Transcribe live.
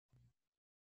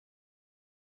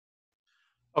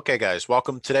Okay, guys,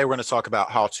 welcome. Today we're going to talk about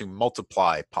how to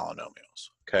multiply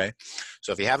polynomials. Okay,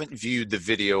 so if you haven't viewed the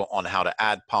video on how to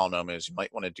add polynomials, you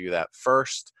might want to do that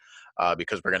first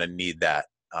because we're going to need that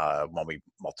when we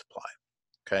multiply.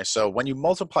 Okay, so when you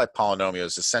multiply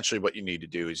polynomials, essentially what you need to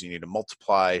do is you need to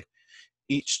multiply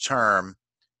each term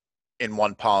in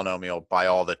one polynomial by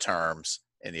all the terms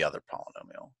in the other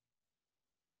polynomial.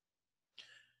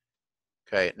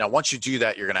 Okay, now once you do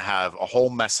that, you're going to have a whole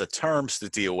mess of terms to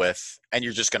deal with, and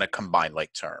you're just going to combine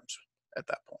like terms at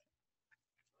that point.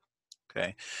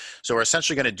 Okay, so we're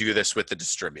essentially going to do this with the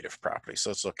distributive property.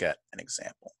 So let's look at an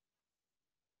example.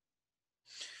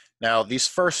 Now, these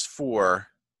first four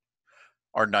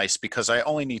are nice because I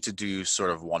only need to do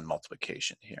sort of one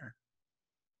multiplication here.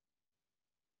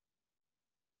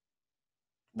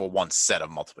 Well, one set of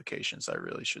multiplications, I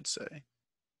really should say.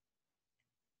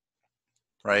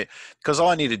 Right? Because all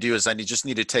I need to do is I just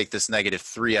need to take this negative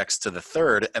 3x to the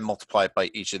third and multiply it by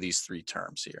each of these three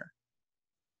terms here.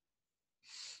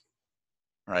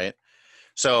 Right?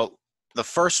 So the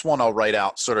first one I'll write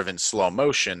out sort of in slow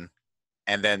motion,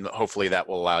 and then hopefully that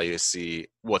will allow you to see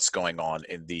what's going on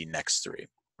in the next three.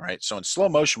 Right? So in slow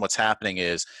motion, what's happening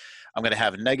is I'm going to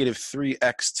have negative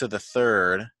 3x to the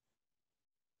third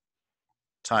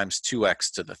times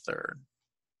 2x to the third.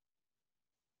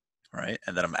 Right?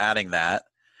 And then I'm adding that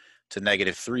to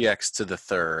negative 3x to the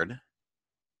third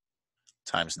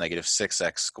times negative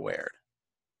 6x squared.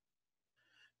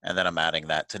 And then I'm adding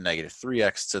that to negative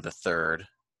 3x to the third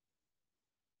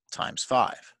times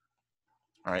 5.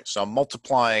 All right, so I'm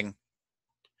multiplying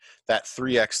that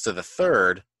 3x to the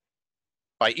third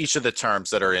by each of the terms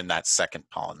that are in that second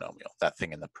polynomial, that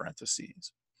thing in the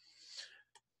parentheses.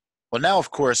 Well, now, of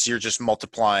course, you're just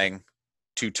multiplying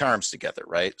two terms together,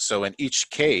 right? So in each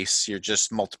case, you're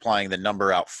just multiplying the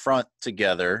number out front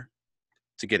together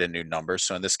to get a new number.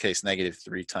 So in this case, negative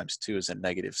 3 times 2 is a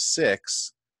negative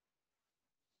 6.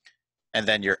 And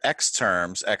then your x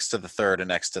terms, x to the third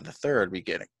and x to the third,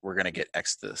 we're going to get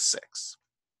x to the 6.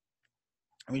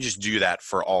 And we just do that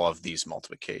for all of these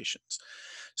multiplications.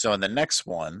 So in the next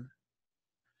one,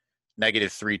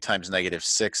 negative 3 times negative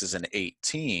 6 is an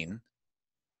 18.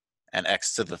 And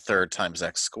x to the third times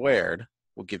x squared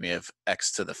will give me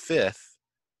x to the fifth.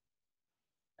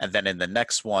 And then in the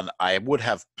next one, I would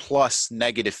have plus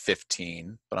negative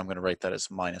 15, but I'm going to write that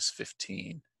as minus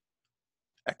 15,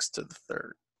 x to the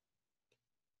third.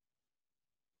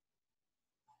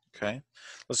 Okay,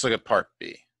 let's look at part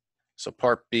B. So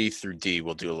part B through D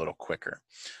we'll do a little quicker.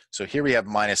 So here we have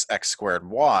minus x squared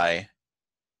y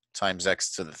times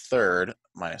x to the third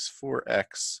minus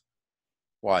 4x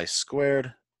y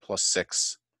squared plus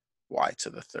 6 y to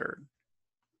the third.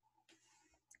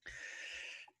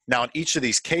 Now in each of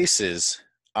these cases,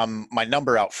 my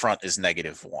number out front is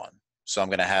negative 1. So I'm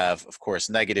going to have, of course,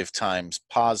 negative times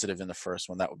positive in the first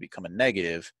one. That will become a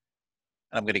negative.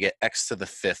 And I'm going to get x to the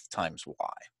fifth times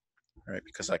y. Right,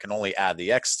 because I can only add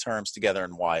the x terms together,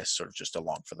 and y is sort of just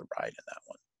along for the ride in that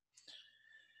one.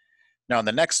 Now in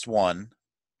the next one,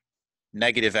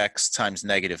 negative x times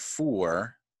negative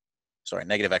 4, sorry,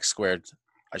 negative x squared,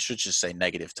 I should just say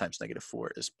negative times negative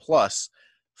 4 is plus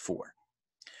 4.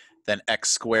 Then x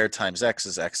squared times x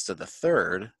is x to the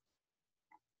third,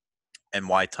 and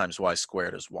y times y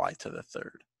squared is y to the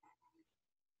third.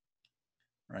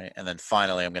 Right, and then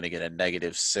finally I'm going to get a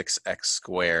negative 6x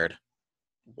squared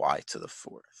y to the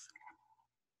fourth.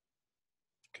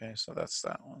 Okay, so that's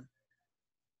that one.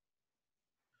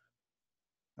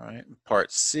 All right,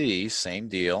 part C, same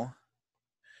deal.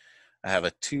 I have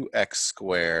a 2x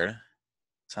squared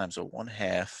times a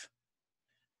 1/2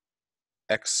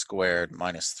 x squared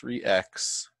minus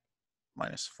 3x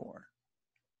minus 4.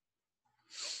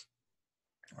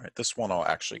 All right, this one I'll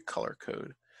actually color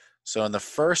code. So in the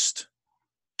first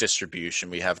distribution,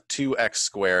 we have 2x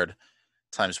squared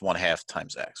times 1/2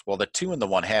 times x. Well, the 2 and the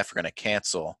 1/2 are going to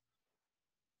cancel,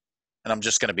 and I'm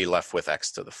just going to be left with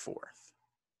x to the fourth.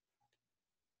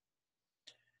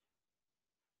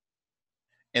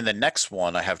 In the next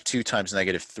one, I have 2 times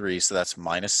negative 3, so that's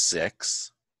minus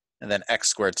 6. And then x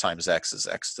squared times x is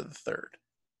x to the third.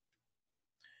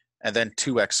 And then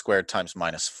 2x squared times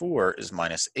minus 4 is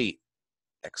minus 8x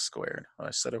squared. Oh, I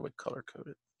said I would color code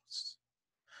it.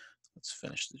 Let's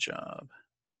finish the job.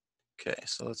 Okay,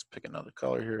 so let's pick another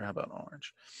color here. How about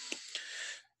orange?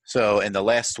 So in the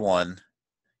last one,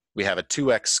 we have a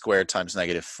 2x squared times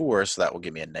negative 4, so that will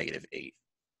give me a negative 8x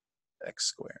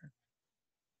squared.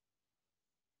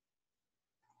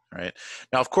 Right.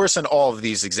 Now, of course, in all of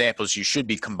these examples, you should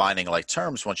be combining like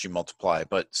terms once you multiply,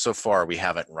 but so far we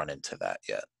haven't run into that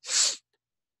yet.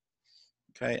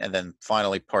 Okay, and then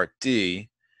finally part D,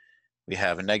 we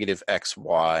have a negative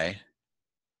xy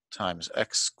times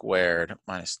x squared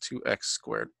minus 2x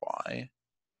squared y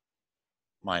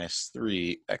minus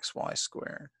 3xy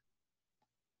squared.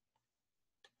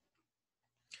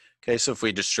 Okay, so if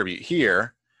we distribute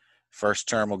here, first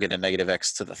term will get a negative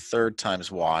x to the third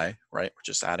times y, right? We're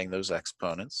just adding those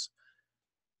exponents.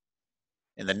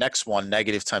 In the next one,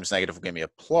 negative times negative will give me a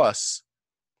plus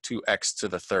 2x to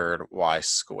the third y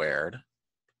squared.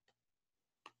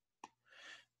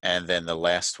 And then the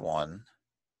last one,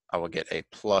 I will get a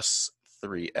plus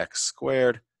 3x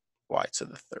squared y to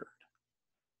the third.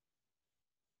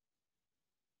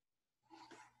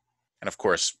 And of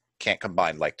course, can't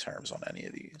combine like terms on any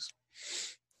of these.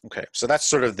 Okay, so that's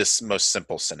sort of this most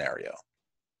simple scenario.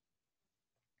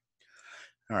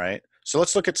 All right, so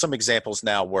let's look at some examples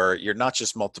now where you're not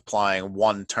just multiplying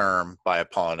one term by a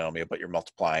polynomial, but you're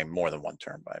multiplying more than one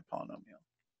term by a polynomial.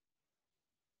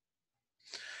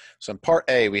 So in part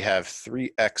A, we have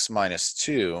 3x minus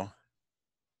 2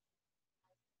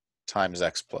 times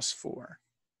x plus 4.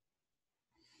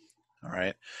 All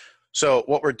right, so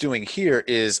what we're doing here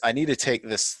is I need to take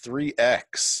this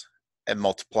 3x and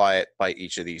multiply it by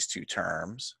each of these two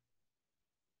terms.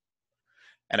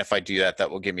 And if I do that, that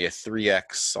will give me a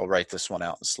 3x. I'll write this one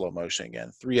out in slow motion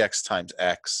again. 3x times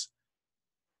x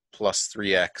plus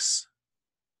 3x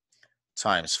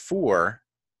times 4.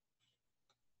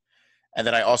 And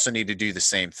then I also need to do the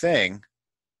same thing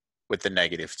with the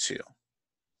negative 2.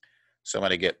 So I'm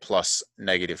going to get plus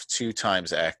negative 2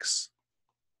 times x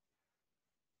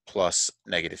plus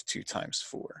negative 2 times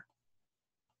 4.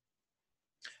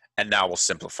 And now we'll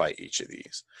simplify each of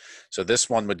these. So this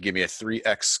one would give me a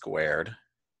 3x squared.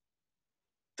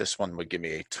 This one would give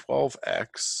me a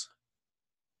 12x.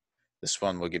 This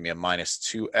one will give me a minus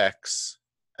 2x.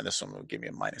 And this one will give me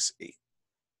a minus 8.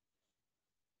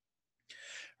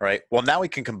 All right, well, now we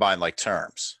can combine like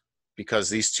terms because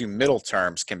these two middle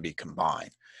terms can be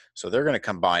combined. So they're going to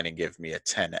combine and give me a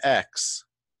 10x.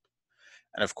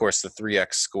 And of course, the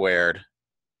 3x squared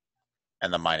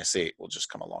and the minus 8 will just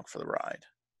come along for the ride.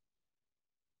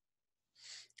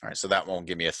 All right, so that one will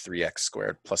give me a 3x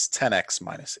squared plus 10x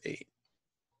minus 8.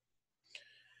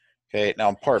 Okay, now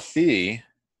in part B,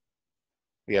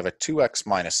 we have a 2x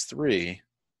minus 3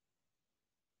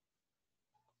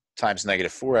 times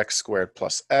negative 4x squared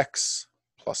plus x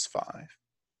plus 5.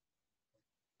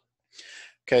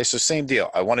 Okay, so same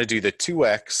deal. I want to do the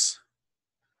 2x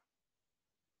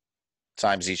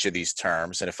times each of these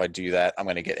terms. And if I do that, I'm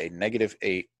going to get a negative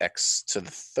 8x to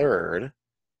the third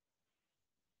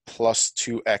plus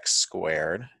 2x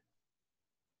squared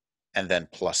and then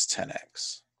plus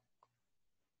 10x.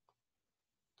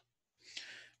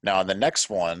 Now on the next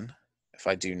one, if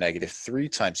I do negative 3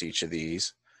 times each of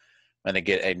these, I'm going to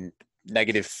get a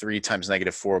negative 3 times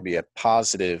negative 4 will be a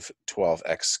positive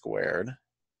 12x squared.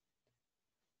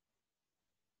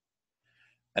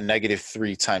 A negative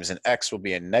 3 times an x will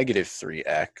be a negative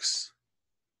 3x.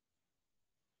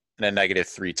 And a negative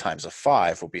 3 times a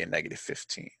 5 will be a negative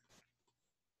 15.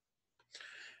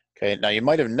 Okay, now you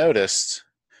might have noticed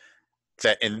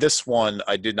that in this one,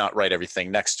 I did not write everything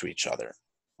next to each other,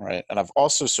 right? And I've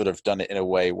also sort of done it in a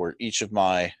way where each of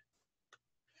my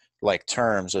like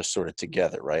terms are sort of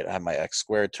together, right? I have my x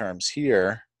squared terms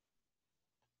here,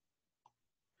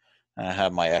 and I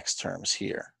have my x terms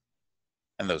here.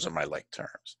 And those are my like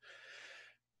terms,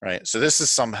 right? So this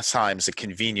is sometimes a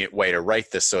convenient way to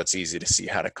write this so it's easy to see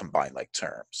how to combine like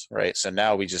terms, right? So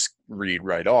now we just read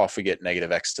right off, we get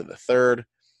negative x to the third.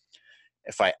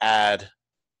 If I add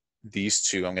these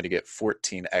two, I'm going to get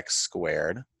 14x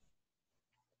squared.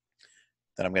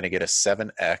 Then I'm going to get a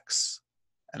 7x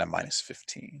and a minus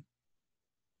 15.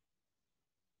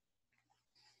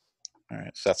 All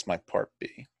right, so that's my part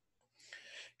B.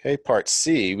 Okay, part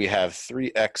C, we have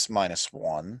 3x minus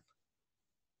 1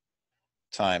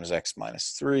 times x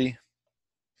minus 3.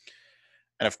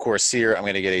 And of course here, I'm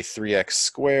going to get a 3x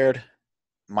squared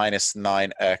minus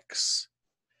 9x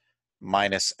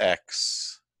minus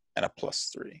x and a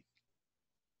plus 3.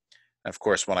 And of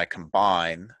course, when I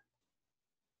combine,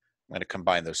 I'm going to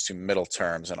combine those two middle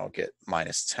terms and I'll get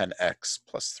minus 10x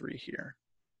plus 3 here.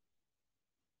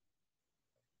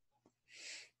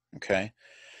 Okay.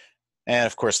 And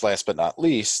of course, last but not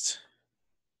least,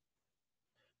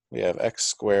 we have x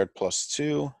squared plus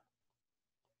 2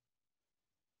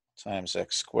 times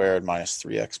x squared minus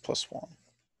 3x plus 1.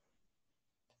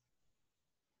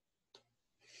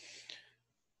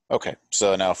 Okay,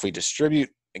 so now if we distribute,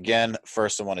 again,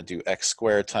 first I want to do x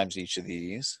squared times each of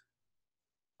these.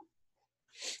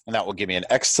 And that will give me an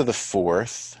x to the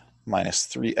fourth minus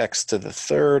 3x to the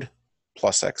third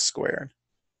plus x squared.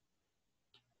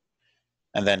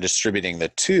 And then distributing the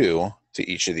 2 to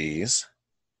each of these,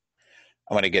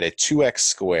 I'm going to get a 2x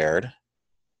squared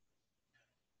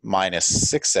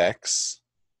minus 6x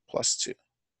plus 2.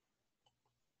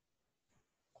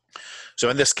 So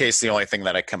in this case, the only thing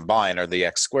that I combine are the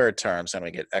x squared terms, and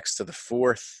we get x to the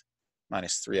 4th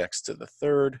minus 3x to the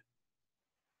 3rd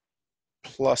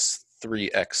plus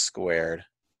 3x squared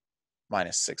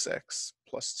minus 6x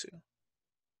plus 2.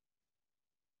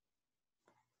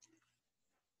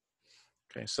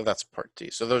 Okay, so that's part D.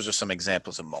 So those are some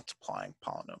examples of multiplying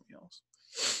polynomials.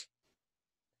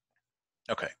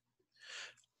 Okay,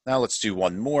 now let's do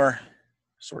one more.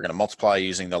 So we're going to multiply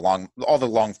using all the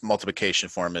long multiplication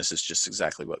formulas is just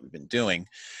exactly what we've been doing.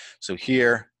 So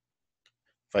here,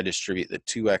 if I distribute the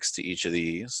 2x to each of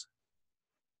these,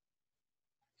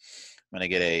 I'm going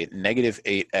to get a negative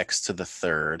 8x to the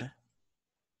 3rd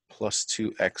plus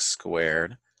 2x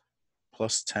squared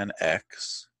plus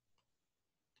 10x.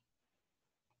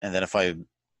 And then if I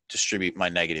distribute my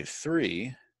negative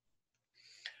 3,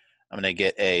 I'm going to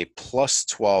get a plus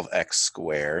 12x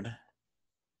squared.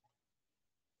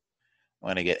 I'm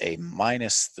going to get a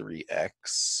minus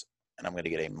 3x, and I'm going to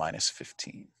get a minus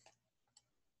 15.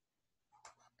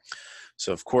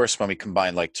 So of course, when we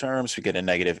combine like terms, we get a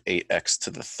negative 8x to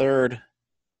the 3rd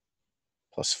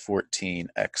plus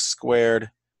 14x squared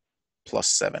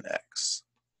plus 7x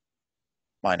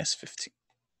minus 15.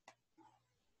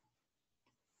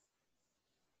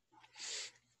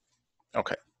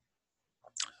 Okay,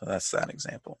 so that's that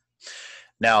example.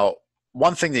 Now,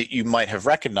 one thing that you might have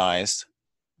recognized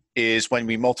is when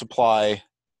we multiply,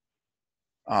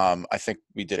 I think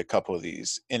we did a couple of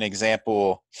these. In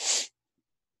example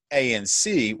A and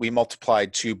C, we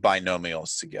multiplied two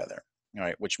binomials together, all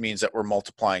right, which means that we're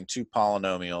multiplying two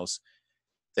polynomials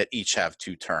that each have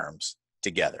two terms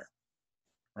together,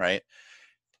 right?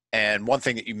 And one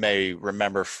thing that you may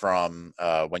remember from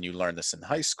when you learned this in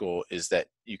high school is that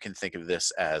you can think of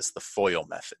this as the FOIL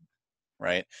method,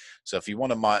 right? So if you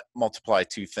want to multiply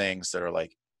two things that are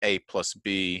like A plus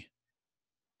B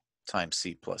times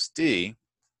C plus D,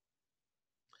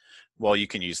 well, you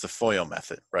can use the FOIL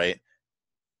method, right?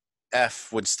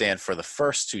 F would stand for the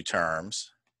first two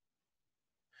terms.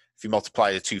 If you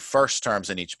multiply the two first terms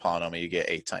in each polynomial, you get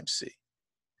A times C,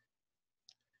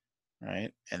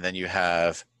 right? And then you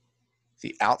have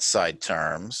the outside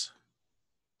terms,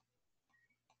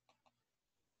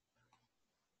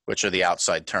 which are the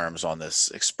outside terms on this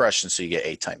expression, so you get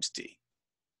A times D.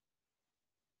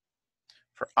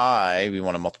 For I, we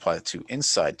want to multiply the two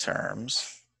inside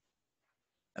terms,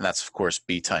 and that's, of course,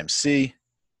 B times C,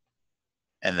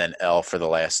 and then L for the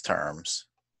last terms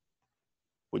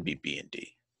would be B and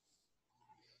D,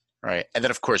 right? And then,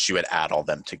 of course, you would add all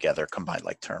them together, combine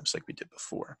like terms like we did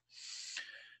before.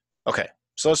 Okay,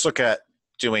 so let's look at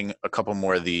doing a couple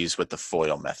more of these with the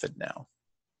FOIL method now.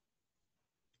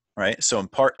 Right, so in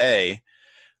part A,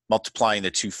 multiplying the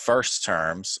two first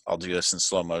terms, I'll do this in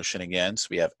slow motion again. So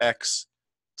we have x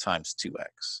times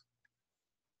 2x.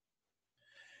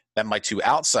 Then my two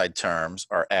outside terms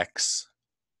are x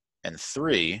and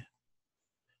 3.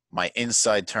 My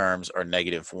inside terms are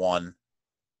negative 1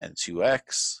 and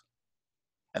 2x.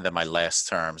 And then my last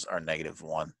terms are negative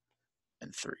 1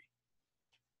 and 3.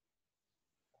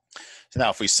 So now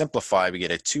if we simplify, we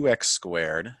get a 2x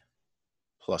squared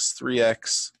plus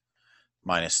 3x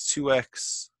minus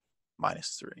 2x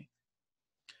minus 3.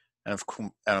 And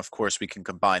of course, we can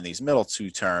combine these middle two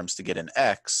terms to get an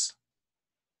x.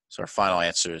 So our final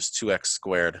answer is 2x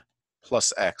squared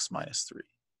plus x minus 3.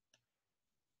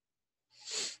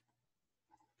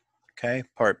 Okay,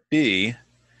 part B,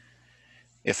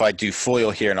 if I do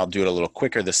FOIL here, and I'll do it a little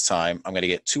quicker this time, I'm going to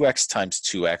get 2x times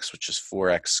 2x, which is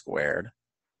 4x squared.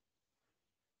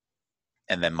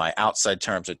 And then my outside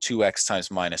terms are 2x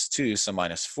times minus 2, so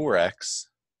minus 4x.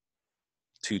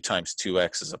 2 times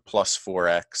 2x is a plus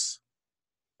 4x.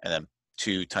 And then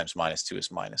 2 times minus 2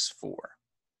 is minus 4.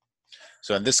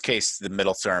 So in this case, the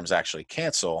middle terms actually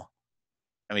cancel,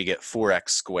 and we get 4x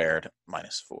squared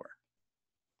minus 4.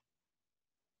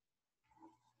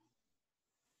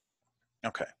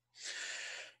 Okay.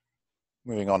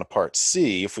 Moving on to part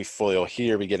C, if we FOIL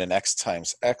here, we get an x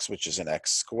times x, which is an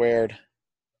x squared,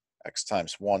 x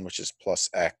times 1, which is plus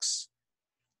x,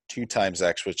 2 times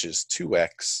x, which is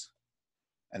 2x,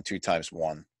 and 2 times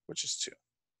 1, which is 2.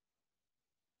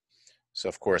 So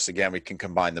of course, again, we can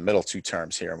combine the middle two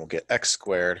terms here, and we'll get x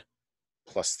squared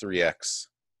plus 3x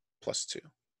plus 2.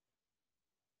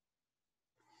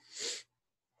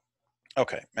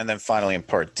 Okay, and then finally in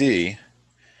part D,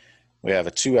 we have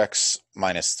a 2x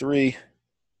minus 3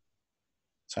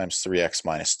 times 3x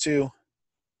minus 2.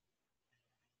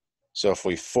 So if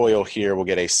we FOIL here, we'll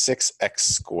get a 6x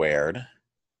squared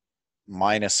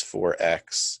minus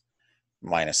 4x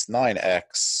minus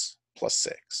 9x plus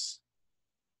 6.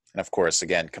 And of course,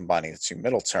 again, combining the two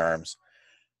middle terms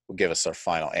will give us our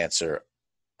final answer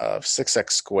of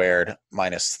 6x squared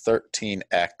minus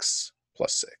 13x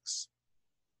plus 6.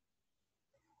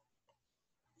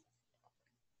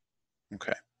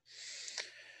 Okay.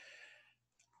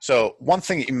 So one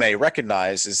thing that you may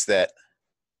recognize is that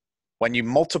when you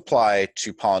multiply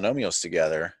two polynomials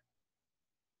together,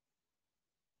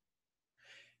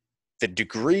 the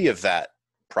degree of that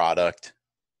product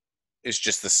is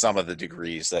just the sum of the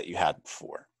degrees that you had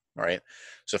before, right?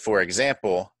 So for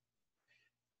example,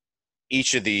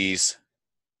 each of these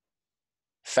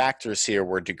factors here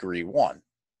were degree 1.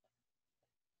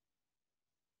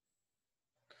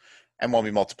 And when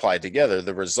we multiplied together,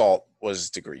 the result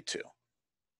was degree 2.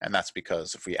 And that's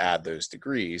because if we add those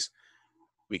degrees,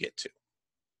 we get 2.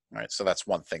 All right, so that's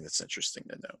one thing that's interesting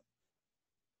to note.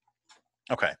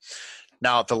 Okay,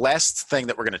 now the last thing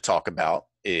that we're going to talk about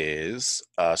is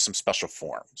some special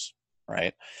forms,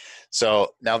 right?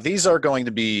 So now these are going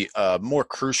to be more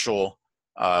crucial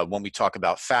when we talk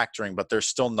about factoring, but there's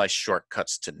still nice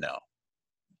shortcuts to know,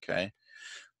 okay?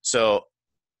 So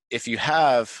if you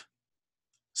have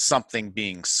something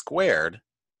being squared,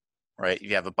 right,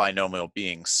 you have a binomial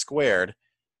being squared,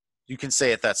 you can say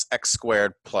that that's x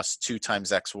squared plus 2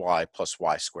 times xy plus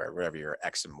y squared, whatever your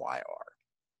x and y are,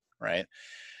 right?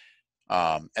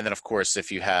 And then, of course,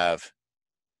 if you have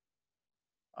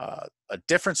a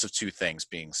difference of two things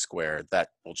being squared, that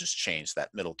will just change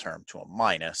that middle term to a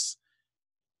minus.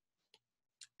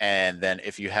 And then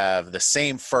if you have the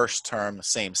same first term, the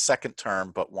same second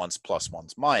term, but one's plus,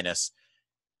 one's minus,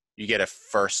 you get a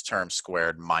first term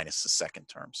squared minus the second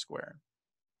term squared,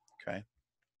 okay?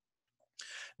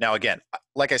 Now, again,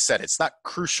 like I said, it's not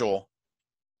crucial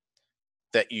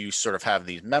that you sort of have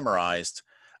these memorized.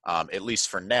 At least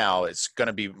for now, it's going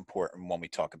to be important when we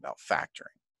talk about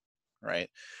factoring, right?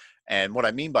 And what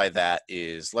I mean by that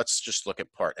is, let's just look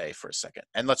at part A for a second.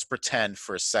 And let's pretend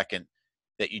for a second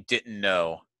that you didn't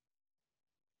know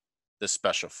the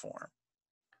special form.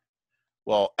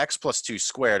 Well, x plus 2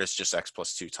 squared is just x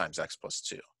plus 2 times x plus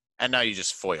 2. And now you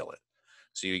just FOIL it.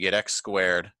 So you get x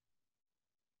squared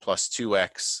plus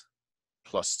 2x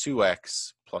plus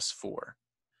 2x plus 4,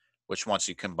 which once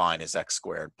you combine is x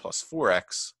squared plus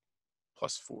 4x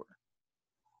plus 4.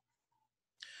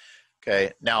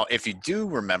 Okay, now if you do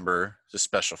remember the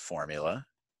special formula,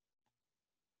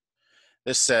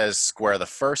 this says square the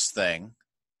first thing,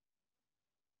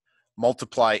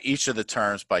 multiply each of the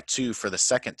terms by 2 for the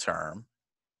second term,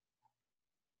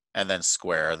 and then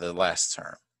square the last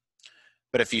term.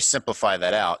 But if you simplify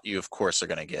that out, you of course are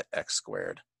going to get x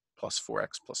squared plus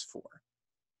 4x plus 4.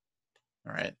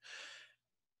 All right,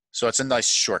 so it's a nice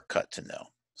shortcut to know.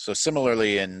 So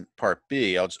similarly in part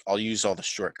B, I'll use all the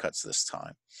shortcuts this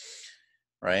time,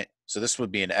 right? So this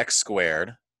would be an x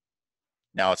squared.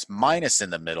 Now it's minus in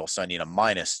the middle, so I need a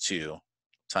minus 2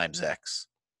 times x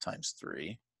times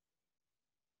 3,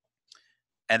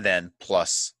 and then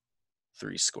plus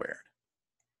 3 squared.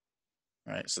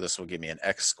 All right, so this will give me an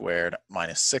x squared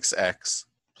minus 6x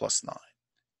plus 9.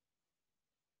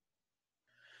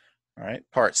 All right,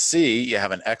 part C, you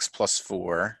have an x plus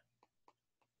 4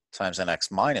 times an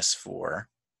x minus 4.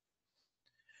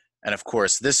 And of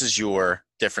course, this is your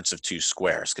difference of two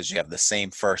squares because you have the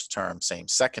same first term, same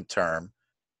second term.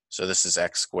 So this is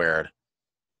x squared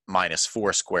minus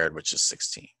 4 squared, which is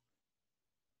 16.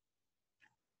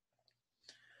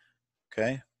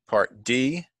 Okay, part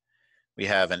D, we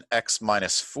have an x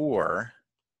minus 4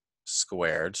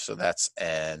 squared. So that's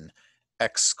an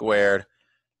x squared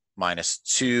minus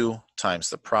 2 times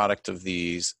the product of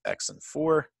these, x and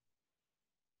 4,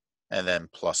 and then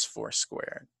plus 4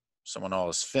 squared. So when all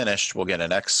is finished, we'll get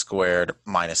an x squared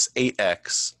minus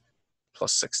 8x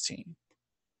plus 16.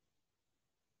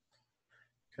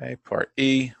 Okay, part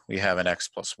E, we have an x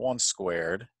plus 1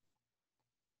 squared.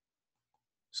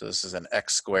 So this is an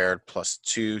x squared plus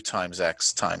 2 times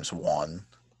x times 1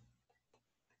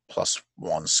 plus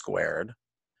 1 squared.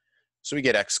 So we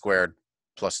get x squared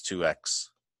plus 2x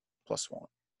plus 1.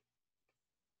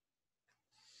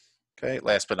 Okay,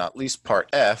 last but not least, part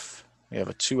F, we have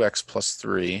a 2x plus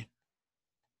 3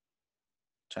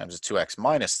 times a 2x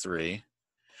minus 3.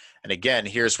 And again,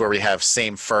 here's where we have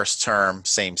same first term,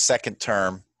 same second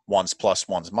term, one's plus,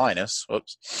 one's minus.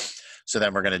 Whoops. So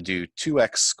then we're going to do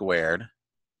 2x squared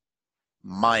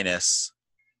minus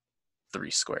 3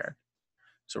 squared.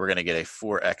 So we're going to get a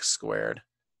 4x squared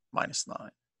minus 9.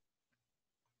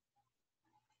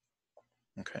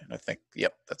 Okay, and I think,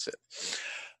 yep, that's it.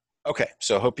 Okay,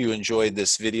 so I hope you enjoyed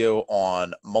this video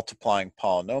on multiplying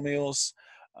polynomials,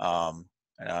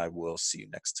 and I will see you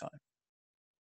next time.